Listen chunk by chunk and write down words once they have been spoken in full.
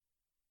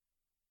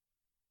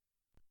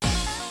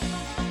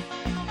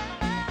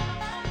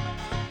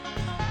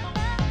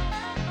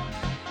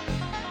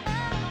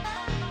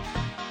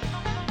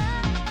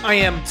I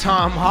am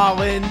Tom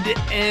Holland,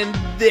 and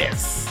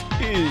this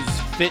is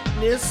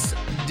Fitness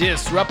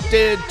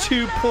Disrupted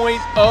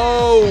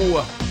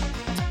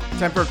 2.0.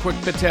 Time for a quick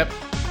fit tip.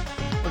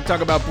 We're going to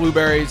talk about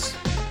blueberries,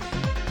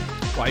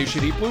 why you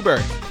should eat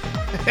blueberries.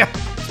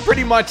 It's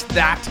pretty much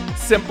that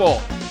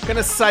simple. I'm going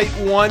to cite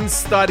one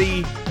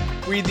study,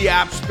 read the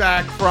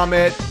abstract from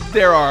it.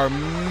 There are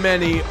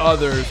many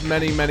others,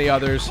 many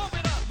others.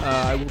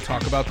 I will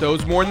talk about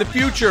those more in the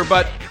future,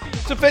 but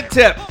it's a fit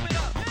tip.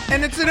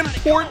 And it's an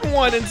important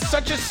one and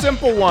such a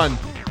simple one.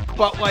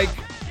 But like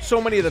so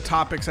many of the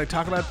topics I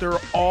talk about, they're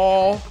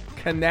all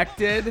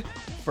connected.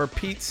 For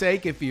Pete's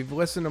sake, if you've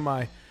listened to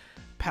my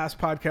past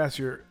podcasts,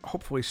 you're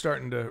hopefully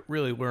starting to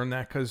really learn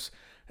that, because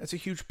that's a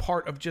huge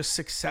part of just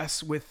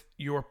success with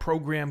your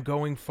program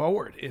going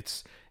forward.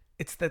 It's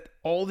that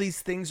all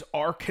these things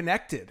are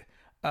connected,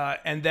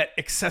 and that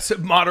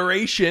excessive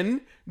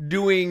moderation,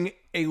 doing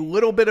a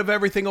little bit of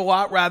everything a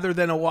lot rather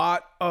than a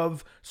lot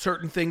of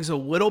certain things a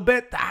little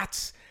bit,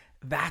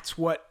 that's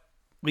what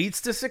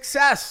leads to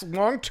success,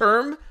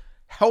 long-term,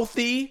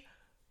 healthy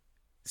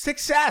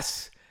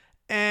success.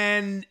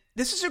 And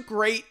this is a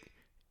great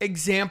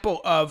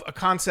example of a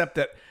concept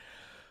that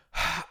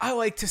I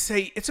like to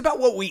say, it's about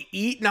what we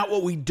eat, not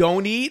what we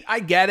don't eat.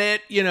 I get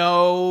it. You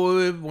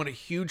know, what a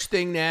huge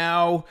thing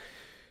now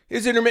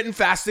is intermittent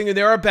fasting, and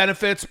there are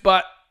benefits,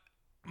 but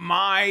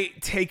my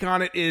take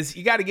on it is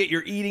you got to get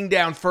your eating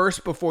down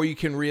first before you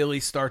can really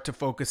start to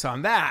focus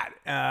on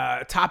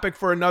that. Topic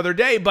for another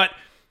day, but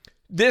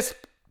this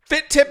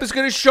fit tip is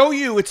going to show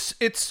you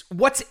it's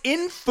what's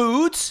in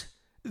foods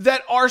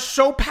that are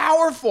so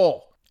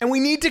powerful, and we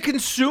need to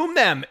consume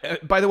them.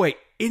 By the way,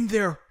 in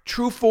their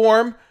true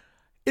form.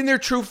 I'm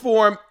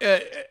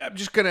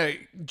just going to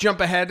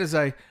jump ahead as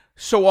I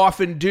so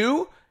often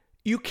do.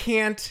 You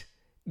can't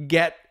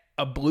get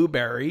a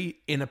blueberry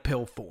in a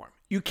pill form.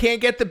 You can't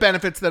get the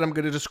benefits that I'm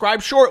going to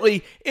describe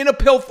shortly in a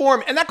pill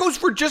form. And that goes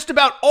for just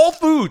about all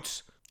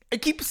foods. I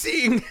keep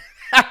seeing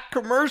that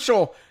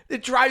commercial.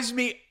 It drives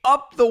me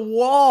up the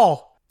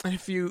wall. And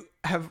if you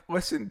have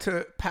listened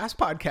to past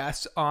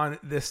podcasts on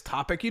this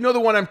topic, you know the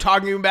one I'm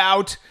talking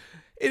about.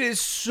 It is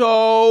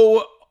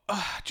so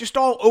just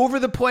all over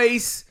the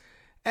place.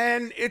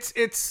 And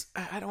it's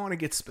I don't want to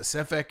get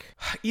specific.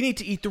 You need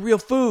to eat the real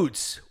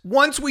foods.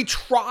 Once we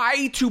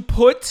try to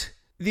put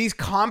these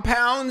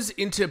compounds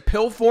into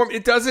pill form,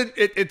 it's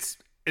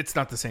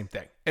not the same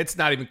thing. It's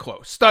not even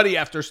close. Study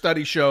after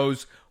study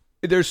shows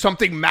there's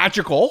something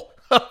magical,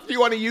 if you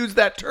want to use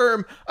that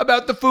term,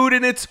 about the food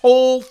in its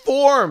whole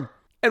form.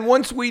 And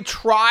once we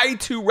try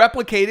to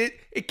replicate it,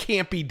 it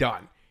can't be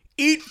done.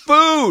 Eat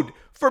food,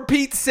 for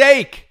Pete's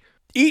sake.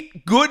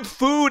 Eat good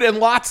food and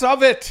lots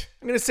of it.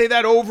 I'm going to say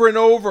that over and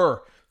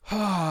over.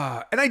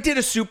 And I did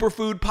a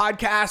superfood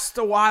podcast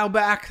a while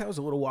back. That was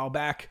a little while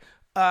back.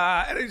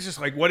 And it's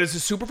just like, what is a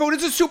superfood?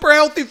 It's a super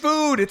healthy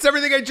food. It's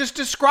everything I just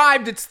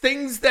described. It's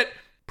things that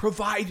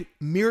provide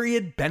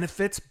myriad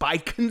benefits by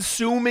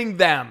consuming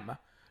them,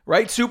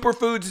 right?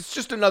 Superfoods, it's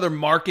just another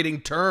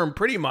marketing term,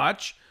 pretty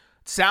much.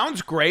 It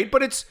sounds great,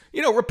 but it's,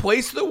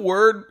 replace the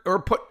word or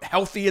put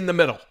healthy in the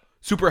middle.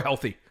 Super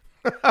healthy,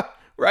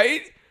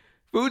 right?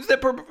 Foods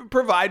that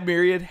provide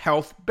myriad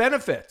health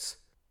benefits.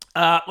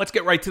 Let's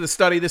get right to the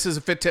study. This is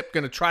a fit tip.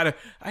 I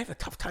have a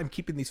tough time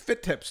keeping these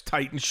fit tips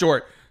tight and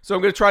short, so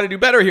I'm going to try to do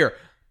better here.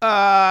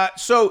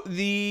 So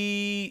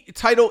the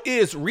title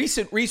is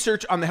Recent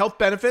Research on the Health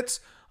Benefits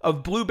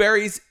of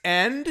Blueberries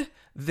and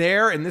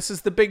this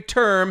is the big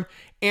term,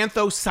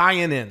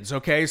 anthocyanins.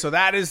 Okay, so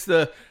that's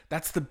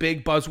the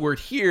big buzzword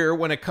here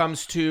when it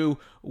comes to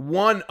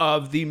one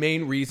of the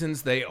main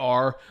reasons they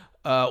are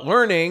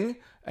learning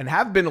and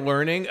have been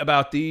learning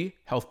about the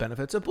health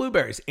benefits of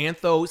blueberries,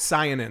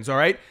 anthocyanins, all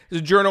right?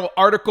 There's a journal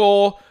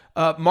article,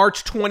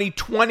 March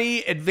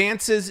 2020,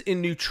 Advances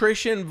in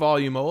Nutrition,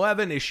 Volume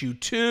 11, Issue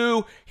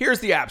 2.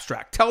 Here's the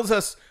abstract. Tells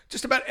us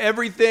just about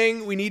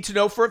everything we need to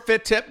know for a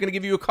fit tip. I'm going to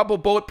give you a couple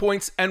bullet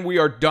points, and we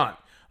are done,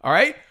 all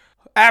right?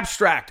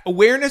 Abstract.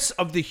 Awareness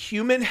of the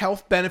human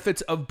health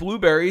benefits of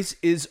blueberries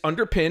is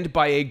underpinned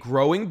by a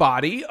growing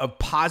body of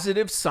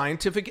positive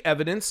scientific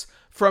evidence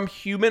from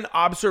human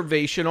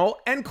observational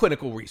and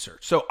clinical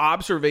research. So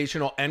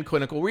observational and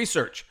clinical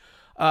research,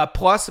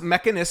 plus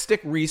mechanistic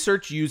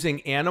research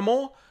using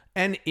animal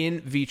and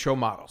in vitro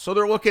models. So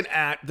they're looking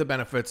at the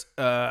benefits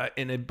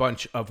in a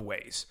bunch of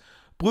ways.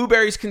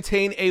 Blueberries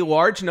contain a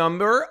large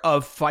number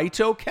of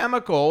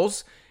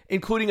phytochemicals,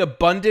 including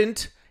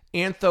abundant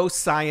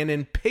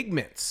anthocyanin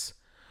pigments.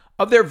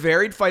 Of their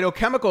varied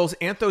phytochemicals,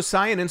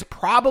 anthocyanins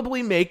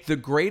probably make the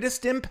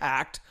greatest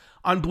impact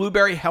on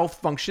blueberry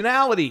health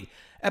functionality.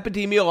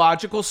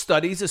 Epidemiological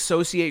studies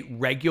associate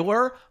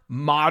regular,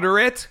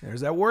 moderate,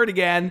 there's that word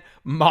again,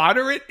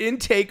 moderate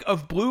intake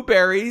of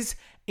blueberries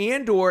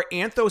and/or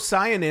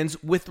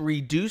anthocyanins with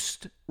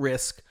reduced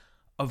risk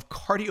of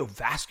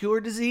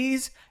cardiovascular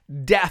disease,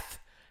 death,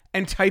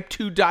 and type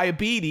 2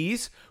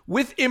 diabetes,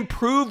 with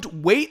improved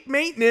weight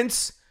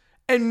maintenance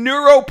and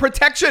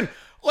neuroprotection.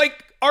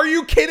 Like, are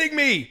you kidding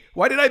me?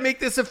 Why did I make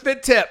this a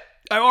fit tip?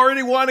 I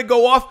already want to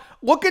go off.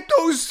 Look at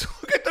those.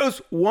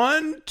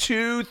 1,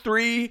 2,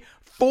 3,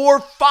 4,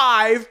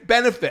 5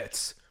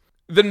 benefits.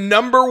 The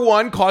number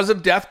one cause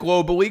of death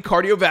globally,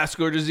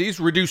 cardiovascular disease,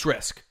 reduced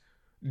risk.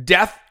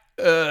 Death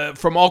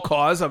from all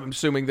cause, I'm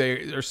assuming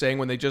they're saying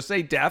when they just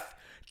say death.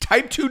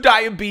 Type 2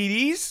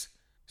 diabetes,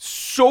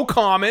 so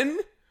common.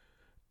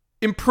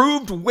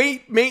 Improved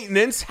weight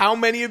maintenance. How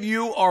many of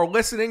you are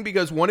listening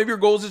because one of your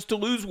goals is to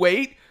lose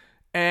weight?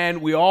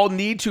 And we all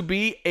need to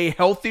be a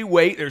healthy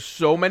weight. There's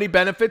so many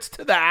benefits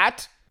to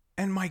that.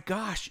 And my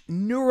gosh,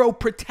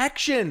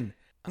 neuroprotection.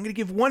 I'm going to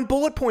give one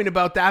bullet point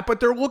about that, but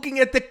they're looking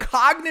at the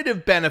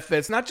cognitive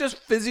benefits, not just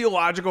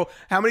physiological.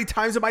 How many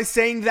times am I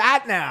saying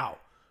that now?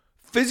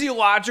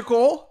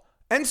 Physiological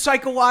and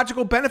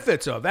psychological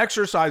benefits of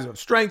exercise, of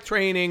strength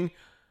training,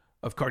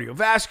 of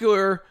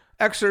cardiovascular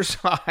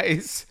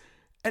exercise,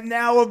 and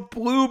now of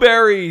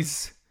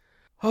blueberries.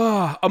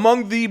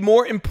 Among the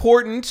more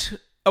important...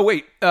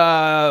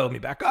 let me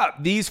back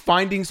up. These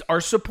findings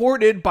are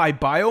supported by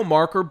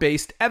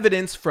biomarker-based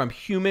evidence from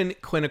human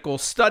clinical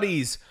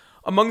studies.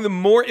 Among the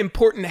more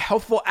important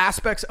healthful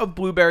aspects of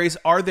blueberries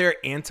are their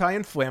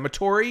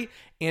anti-inflammatory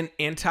and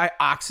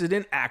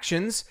antioxidant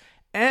actions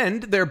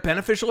and their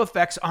beneficial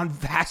effects on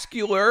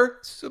vascular,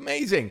 it's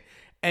amazing,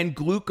 and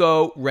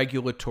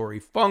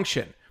glucoregulatory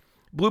function.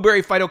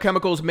 Blueberry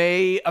phytochemicals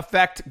may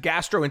affect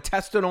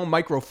gastrointestinal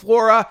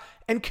microflora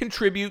and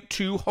contribute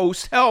to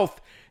host health.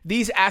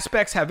 These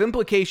aspects have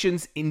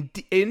implications in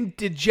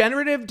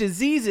degenerative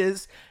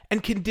diseases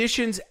and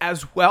conditions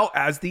as well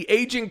as the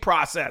aging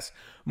process.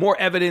 More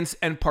evidence,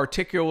 and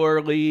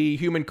particularly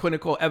human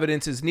clinical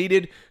evidence, is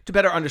needed to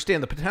better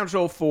understand the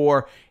potential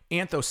for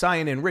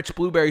anthocyanin-rich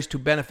blueberries to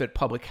benefit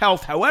public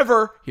health.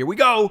 However, here we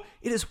go,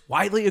 it is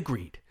widely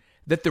agreed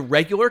that the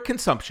regular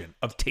consumption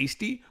of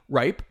tasty,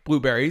 ripe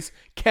blueberries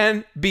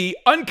can be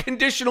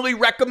unconditionally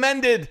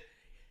recommended.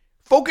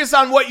 Focus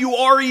on what you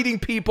are eating,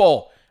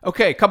 people.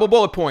 Okay, a couple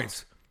bullet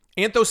points.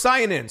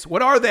 Anthocyanins,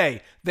 what are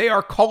they? They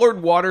are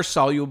colored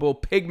water-soluble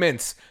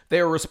pigments. They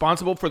are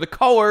responsible for the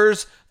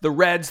colors, the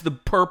reds, the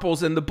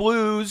purples, and the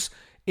blues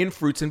in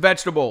fruits and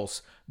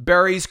vegetables.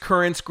 Berries,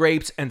 currants,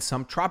 grapes, and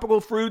some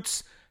tropical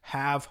fruits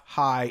have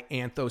high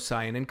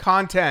anthocyanin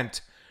content.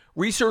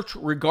 Research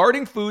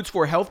regarding foods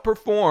for health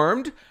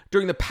performed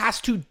during the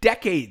past 2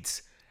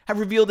 decades have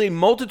revealed a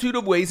multitude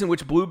of ways in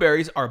which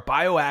blueberries are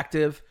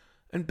bioactive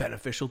and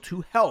beneficial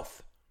to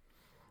health.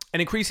 An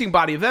increasing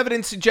body of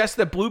evidence suggests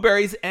that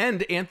blueberries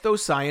and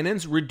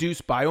anthocyanins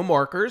reduce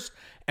biomarkers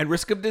and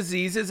risk of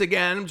diseases.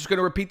 Again, I'm just going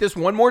to repeat this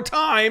one more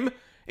time,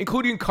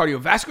 including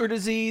cardiovascular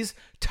disease,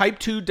 type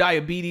 2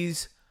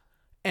 diabetes,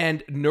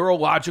 and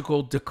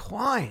neurological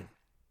decline.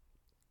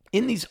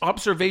 In these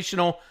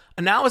observational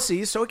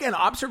analyses, so again,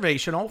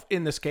 observational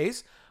in this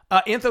case,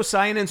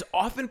 anthocyanins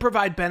often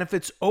provide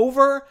benefits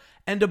over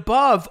and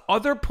above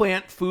other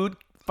plant food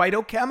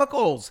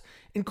phytochemicals,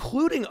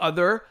 including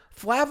other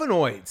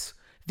flavonoids.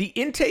 The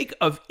intake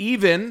of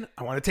even,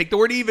 I want to take the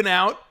word even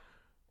out,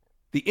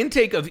 the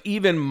intake of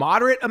even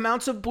moderate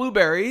amounts of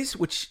blueberries,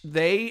 which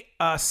they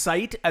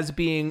cite as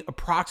being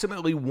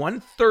approximately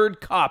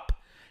 1/3 cup,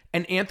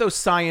 and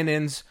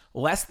anthocyanins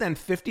less than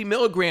 50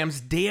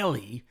 milligrams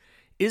daily,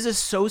 is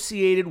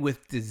associated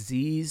with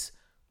disease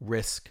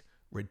risk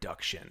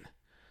reduction.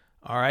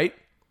 All right.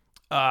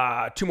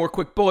 2 more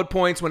quick bullet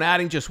points. When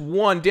adding just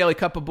 1 daily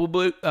cup of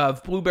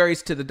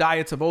blueberries to the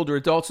diets of older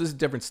adults, this is a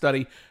different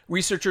study,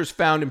 researchers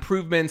found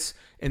improvements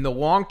in the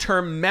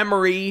long-term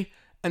memory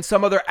and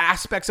some other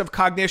aspects of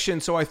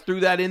cognition. So I threw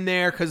that in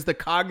there because the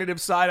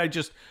cognitive side,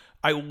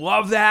 I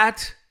love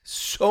that.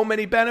 So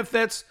many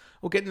benefits.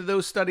 We'll get into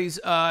those studies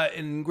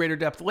in greater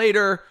depth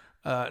later.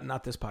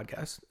 Not this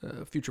podcast,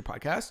 future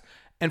podcast.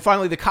 And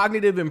finally, the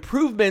cognitive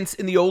improvements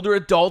in the older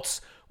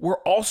adults were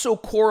also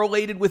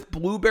correlated with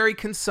blueberry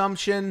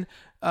consumption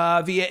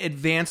via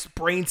advanced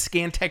brain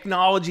scan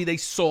technology. They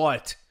saw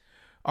it.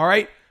 All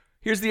right,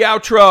 here's the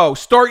outro.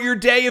 Start your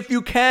day if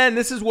you can.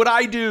 This is what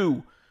I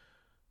do.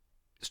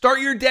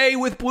 Start your day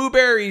with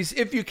blueberries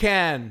if you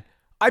can.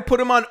 I put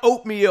them on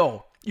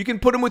oatmeal. You can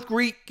put them with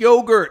Greek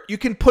yogurt. You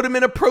can put them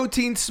in a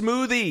protein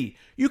smoothie.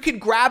 You can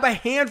grab a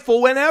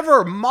handful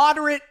whenever.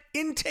 Moderate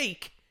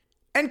intake.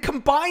 And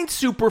combine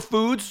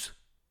superfoods,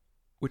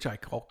 which I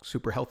call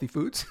super healthy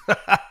foods,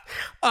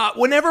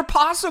 whenever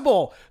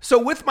possible. So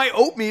with my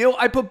oatmeal,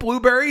 I put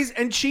blueberries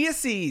and chia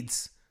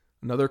seeds.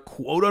 Another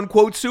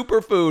quote-unquote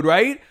superfood,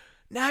 right?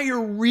 Now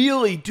you're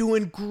really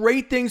doing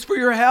great things for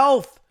your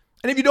health.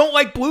 And if you don't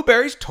like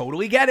blueberries,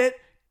 totally get it.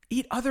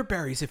 Eat other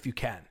berries if you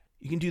can.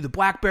 You can do the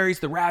blackberries,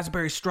 the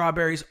raspberries,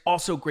 strawberries,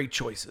 also great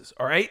choices,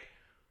 all right?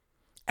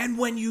 And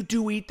when you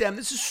do eat them,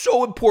 this is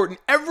so important.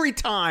 Every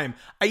time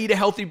I eat a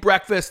healthy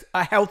breakfast,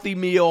 a healthy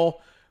meal,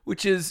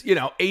 which is,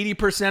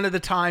 80% of the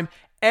time,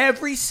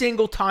 every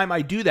single time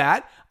I do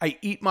that, I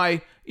eat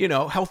my,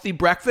 healthy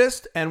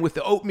breakfast. And with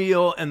the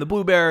oatmeal and the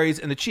blueberries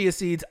and the chia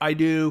seeds, I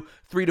do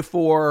 3 to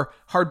 4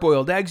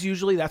 hard-boiled eggs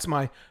usually. That's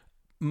my,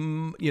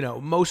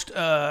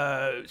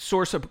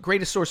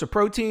 greatest source of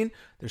protein.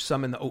 There's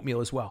some in the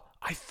oatmeal as well.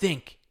 I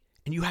think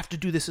And you have to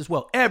do this as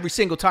well. Every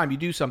single time you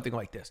do something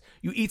like this,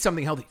 you eat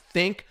something healthy,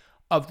 think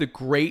of the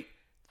great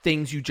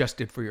things you just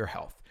did for your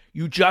health.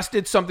 You just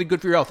did something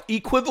good for your health,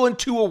 equivalent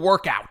to a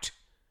workout.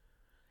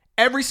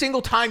 Every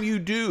single time you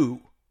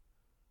do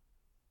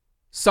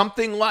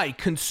something like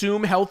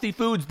consume healthy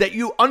foods that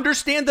you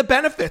understand the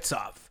benefits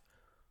of,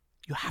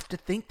 you have to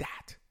think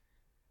that.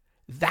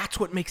 That's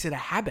what makes it a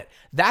habit.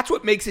 That's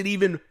what makes it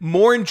even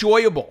more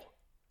enjoyable.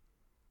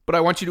 But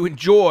I want you to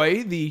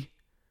enjoy the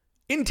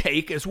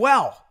intake as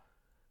well.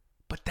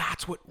 But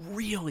that's what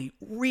really,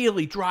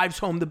 really drives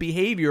home the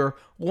behavior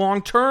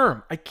long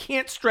term. I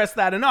can't stress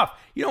that enough.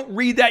 You don't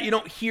read that. You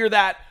don't hear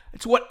that.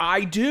 It's what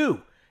I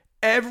do.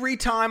 Every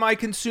time I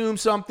consume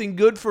something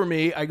good for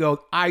me, I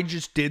go, I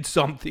just did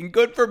something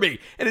good for me.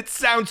 And it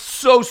sounds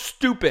so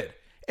stupid.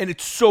 And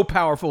it's so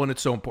powerful and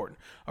it's so important.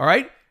 All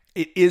right?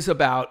 It is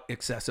about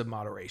excessive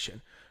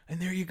moderation.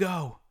 And there you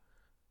go.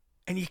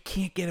 And you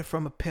can't get it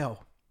from a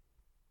pill.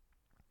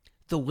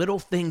 The little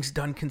things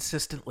done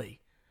consistently.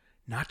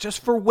 Not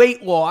just for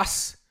weight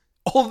loss,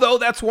 although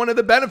that's one of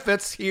the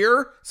benefits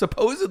here,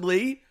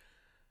 supposedly.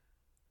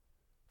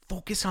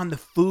 Focus on the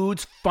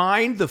foods.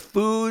 Find the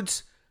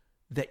foods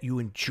that you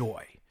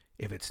enjoy.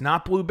 If it's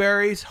not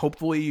blueberries,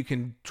 hopefully you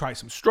can try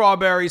some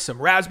strawberries,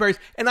 some raspberries,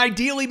 and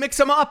ideally mix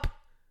them up.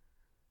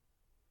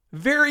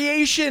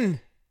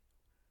 Variation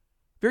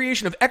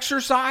of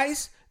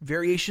exercise,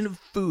 variation of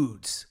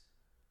foods.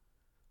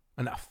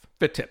 Enough.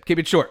 Fit tip. Keep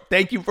it short.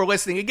 Thank you for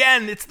listening.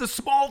 Again, it's the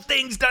small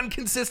things done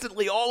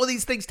consistently. All of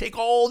these things, take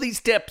all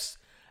these tips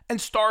and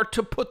start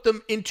to put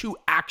them into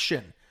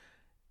action.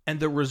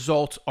 And the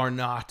results are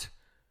not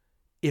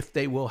if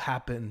they will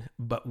happen,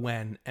 but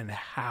when and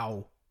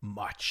how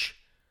much.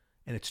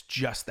 And it's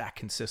just that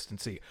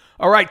consistency.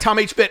 All right, Tom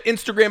H. Fit,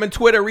 Instagram and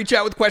Twitter. Reach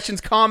out with questions,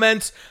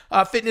 comments.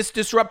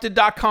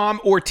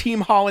 Fitnessdisrupted.com or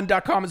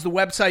teamholland.com is the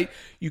website.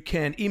 You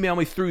can email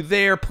me through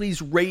there.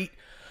 Please rate,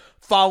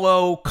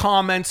 follow,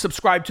 comment,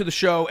 subscribe to the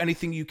show.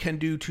 Anything you can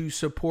do to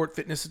support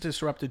Fitness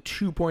Disrupted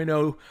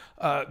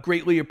 2.0,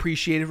 greatly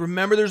appreciated.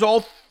 Remember,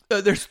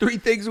 there's three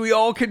things we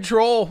all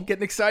control.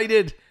 Getting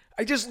excited.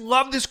 I just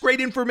love this great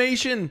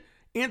information.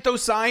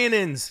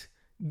 Anthocyanins.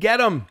 Get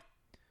them.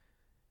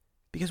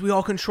 Because we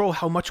all control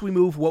how much we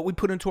move, what we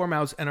put into our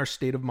mouths, and our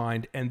state of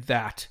mind. And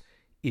that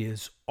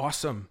is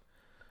awesome.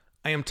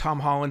 I am Tom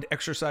Holland,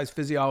 exercise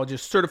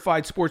physiologist,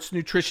 certified sports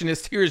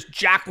nutritionist. Here's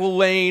Jack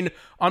LaLanne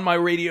on my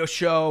radio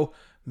show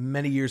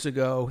many years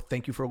ago.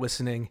 Thank you for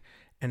listening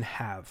and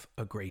have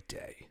a great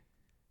day.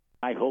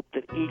 I hope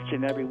that each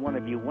and every one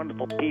of you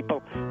wonderful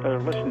people that are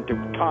listening to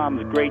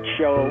Tom's great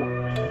show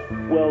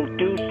will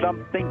do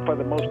something for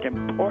the most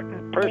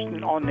important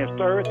person on this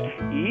earth,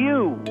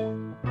 you.